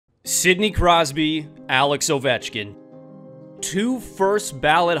Sidney Crosby, Alex Ovechkin. Two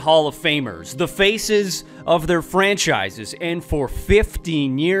first-ballot Hall of Famers, the faces of their franchises, and for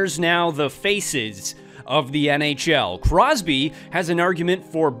 15 years now, the faces of the NHL. Crosby has an argument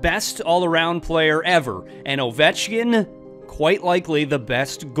for best all-around player ever, and Ovechkin, quite likely the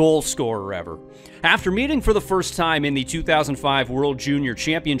best goal scorer ever. After meeting for the first time in the 2005 World Junior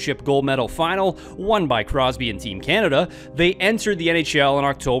Championship gold medal final, won by Crosby and Team Canada, they entered the NHL in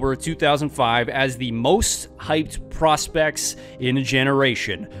October 2005 as the most hyped prospects in a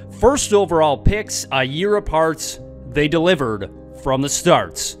generation. First overall picks, a year apart, they delivered from the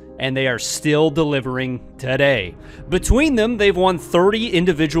starts, and they are still delivering today. Between them, they've won 30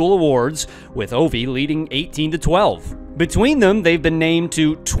 individual awards, with Ovi leading 18-12. Between them, they've been named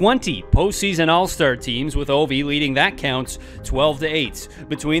to 20 postseason All-Star teams, with Ovi leading that count 12-8.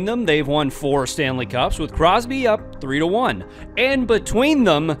 Between them, they've won 4 Stanley Cups, with Crosby up 3-1. And between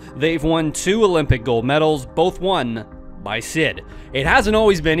them, they've won 2 Olympic gold medals, both won by Sid. It hasn't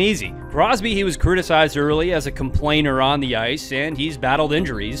always been easy. Crosby, he was criticized early as a complainer on the ice, and he's battled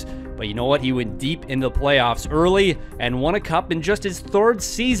injuries. But you know what? He went deep into the playoffs early and won a cup in just his 3rd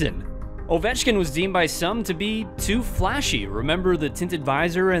season. Ovechkin was deemed by some to be too flashy. Remember the tinted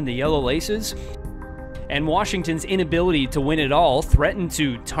visor and the yellow laces? And Washington's inability to win it all threatened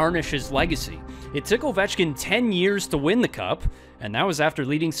to tarnish his legacy. It took Ovechkin 10 years to win the cup, and that was after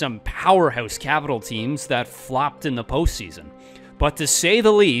leading some powerhouse Capital teams that flopped in the postseason. But to say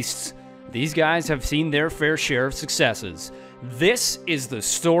the least, these guys have seen their fair share of successes. This is the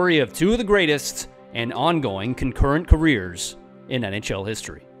story of 2 of the greatest and ongoing concurrent careers in NHL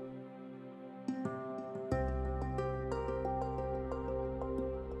history.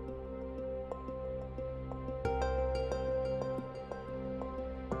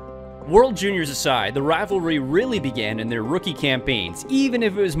 World Juniors aside, the rivalry really began in their rookie campaigns, even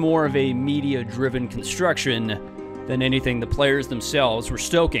if it was more of a media-driven construction than anything the players themselves were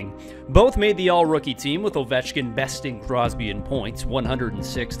stoking. Both made the all-rookie team, with Ovechkin besting Crosby in points,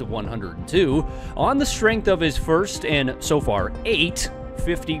 106-102, on the strength of his first and, so far, 8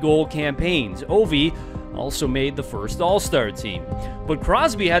 50-goal campaigns. Ovi also made the first All-Star team. But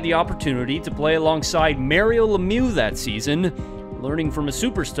Crosby had the opportunity to play alongside Mario Lemieux that season, learning from a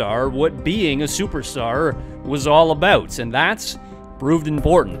superstar what being a superstar was all about, and that's proved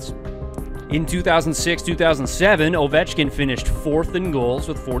important. In 2006-2007, Ovechkin finished 4th in goals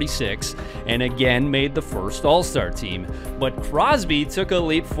with 46, and again made the first All-Star team. But Crosby took a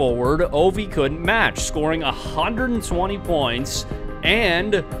leap forward Ovi couldn't match, scoring 120 points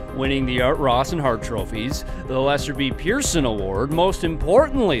and winning the Art Ross and Hart trophies, the Lester B. Pearson Award. Most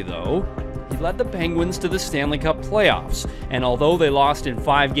importantly, though, he led the Penguins to the Stanley Cup playoffs, and although they lost in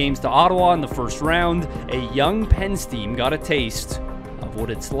 5 games to Ottawa in the first round, a young Pens team got a taste of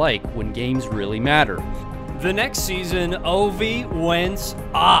what it's like when games really matter. The next season, Ovi went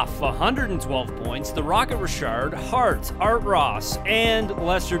off. 112 points, the Rocket Richard, Hart, Art Ross, and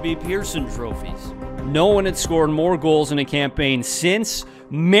Lester B. Pearson trophies. No one had scored more goals in a campaign since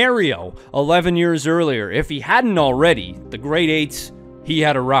Mario 11 years earlier. If he hadn't already, the Great Eight, he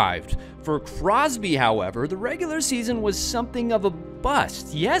had arrived. For Crosby, however, the regular season was something of a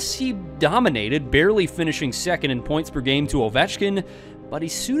bust. Yes, he dominated, barely finishing 2nd in points per game to Ovechkin, but he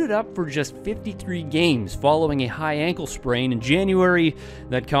suited up for just 53 games following a high ankle sprain in January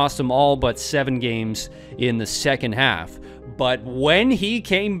that cost him all but 7 games in the second half. But when he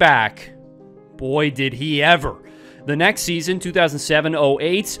came back, boy did he ever. The next season,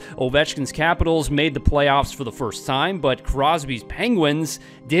 2007-08, Ovechkin's Capitals made the playoffs for the first time, but Crosby's Penguins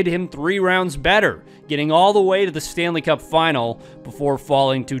did him 3 rounds better, getting all the way to the Stanley Cup final before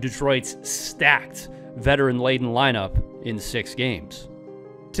falling to Detroit's stacked, veteran-laden lineup in 6 games.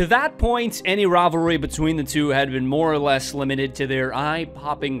 To that point, any rivalry between the two had been more or less limited to their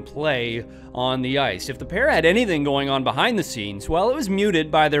eye-popping play on the ice. If the pair had anything going on behind the scenes, well, it was muted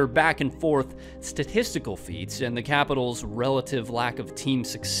by their back-and-forth statistical feats and the Capitals' relative lack of team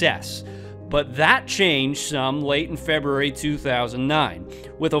success. But that changed some late in February 2009.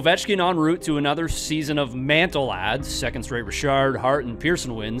 With Ovechkin en route to another season of mantle ads, second straight Richard, Hart, and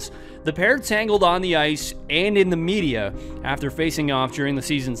Pearson wins, the pair tangled on the ice and in the media after facing off during the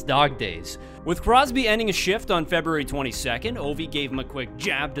season's dog days. With Crosby ending a shift on February 22nd, Ovi gave him a quick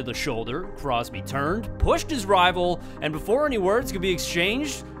jab to the shoulder. Crosby turned, pushed his rival, and before any words could be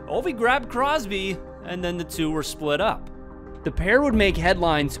exchanged, Ovi grabbed Crosby, and then the two were split up. The pair would make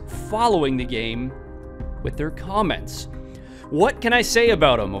headlines following the game with their comments. "What can I say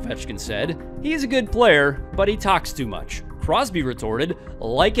about him?" Ovechkin said. "He is a good player, but he talks too much." Crosby retorted,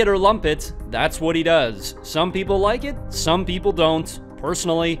 "Like it or lump it, that's what he does. Some people like it, some people don't.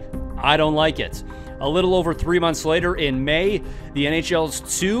 Personally, I don't like it. A little over 3 months later, in May, the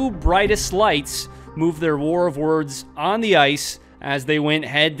NHL's two brightest lights moved their war of words on the ice as they went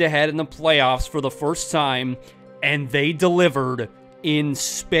head-to-head in the playoffs for the first time, and they delivered in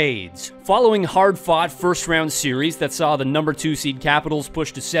spades. Following hard-fought first-round series that saw the number 2 seed Capitals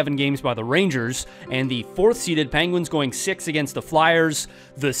pushed to 7 games by the Rangers and the 4th-seeded Penguins going 6 against the Flyers,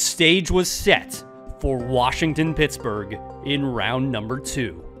 the stage was set for Washington-Pittsburgh in round number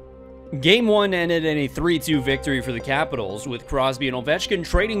 2. Game 1 ended in a 3-2 victory for the Capitals, with Crosby and Ovechkin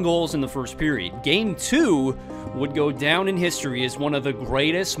trading goals in the first period. Game 2 would go down in history as one of the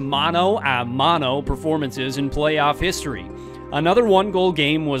greatest mano-a-mano performances in playoff history. Another one-goal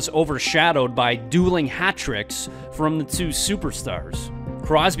game was overshadowed by dueling hat tricks from the two superstars.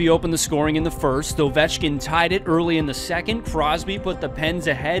 Crosby opened the scoring in the first. Ovechkin tied it early in the second. Crosby put the Pens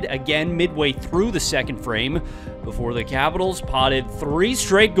ahead again midway through the second frame before the Capitals potted 3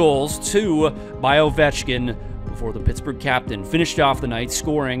 straight goals, 2 by Ovechkin, before the Pittsburgh captain finished off the night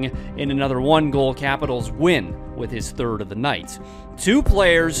scoring in another one-goal Capitals win with his 3rd of the night. 2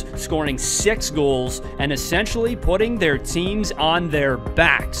 players scoring 6 goals and essentially putting their teams on their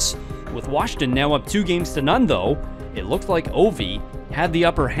backs. With Washington now up 2 games to none, though, it looked like Ovi had the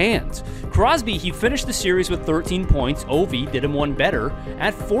upper hand. Crosby, he finished the series with 13 points. Ovi did him one better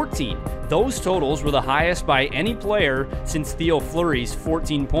at 14. Those totals were the highest by any player since Theo Fleury's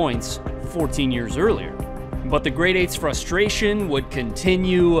 14 points 14 years earlier. But the Great Eight's frustration would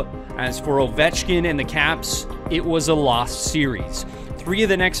continue. As for Ovechkin and the Caps, it was a lost series. 3 of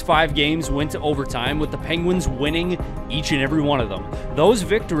the next 5 games went to overtime, with the Penguins winning each and every one of them. Those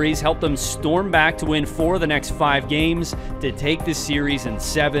victories helped them storm back to win 4 of the next 5 games to take the series in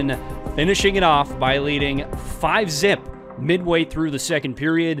 7, finishing it off by leading 5-0 midway through the second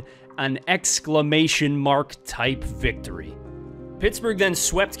period, an exclamation mark type victory. Pittsburgh then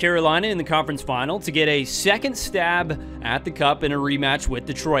swept Carolina in the conference final to get a second stab at the Cup in a rematch with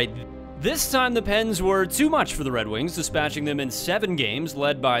Detroit. This time the Pens were too much for the Red Wings, dispatching them in 7 games,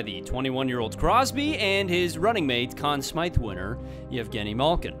 led by the 21-year-old Crosby and his running mate, Conn Smythe winner, Evgeny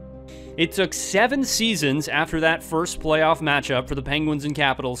Malkin. It took 7 seasons after that first playoff matchup for the Penguins and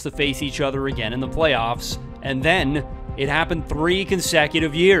Capitals to face each other again in the playoffs, and then it happened 3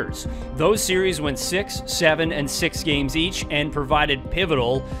 consecutive years. Those series went 6, 7, and 6 games each and provided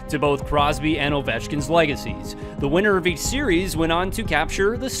pivotal to both Crosby and Ovechkin's legacies. The winner of each series went on to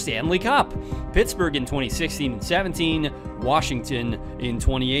capture the Stanley Cup. Pittsburgh in 2016 and 17, Washington in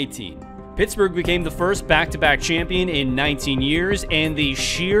 2018. Pittsburgh became the first back-to-back champion in 19 years, and the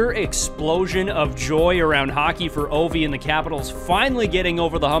sheer explosion of joy around hockey for Ovi and the Capitals finally getting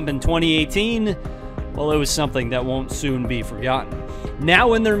over the hump in 2018, well, it was something that won't soon be forgotten.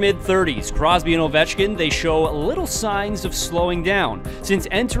 Now in their mid-30s, Crosby and Ovechkin, they show little signs of slowing down. Since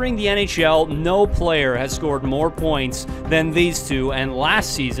entering the NHL, no player has scored more points than these two, and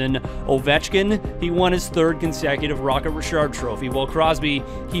last season, Ovechkin, he won his 3rd consecutive Rocket Richard Trophy, while Crosby,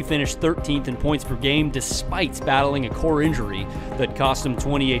 he finished 13th in points per game despite battling a core injury that cost him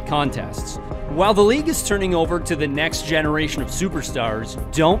 28 contests. While the league is turning over to the next generation of superstars,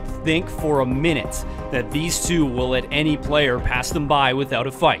 don't think for a minute that these two will let any player pass them by without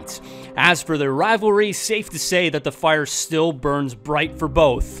a fight. As for their rivalry, safe to say that the fire still burns bright for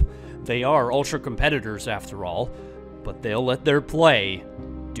both. They are ultra competitors after all, but they'll let their play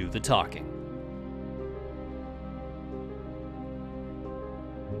do the talking.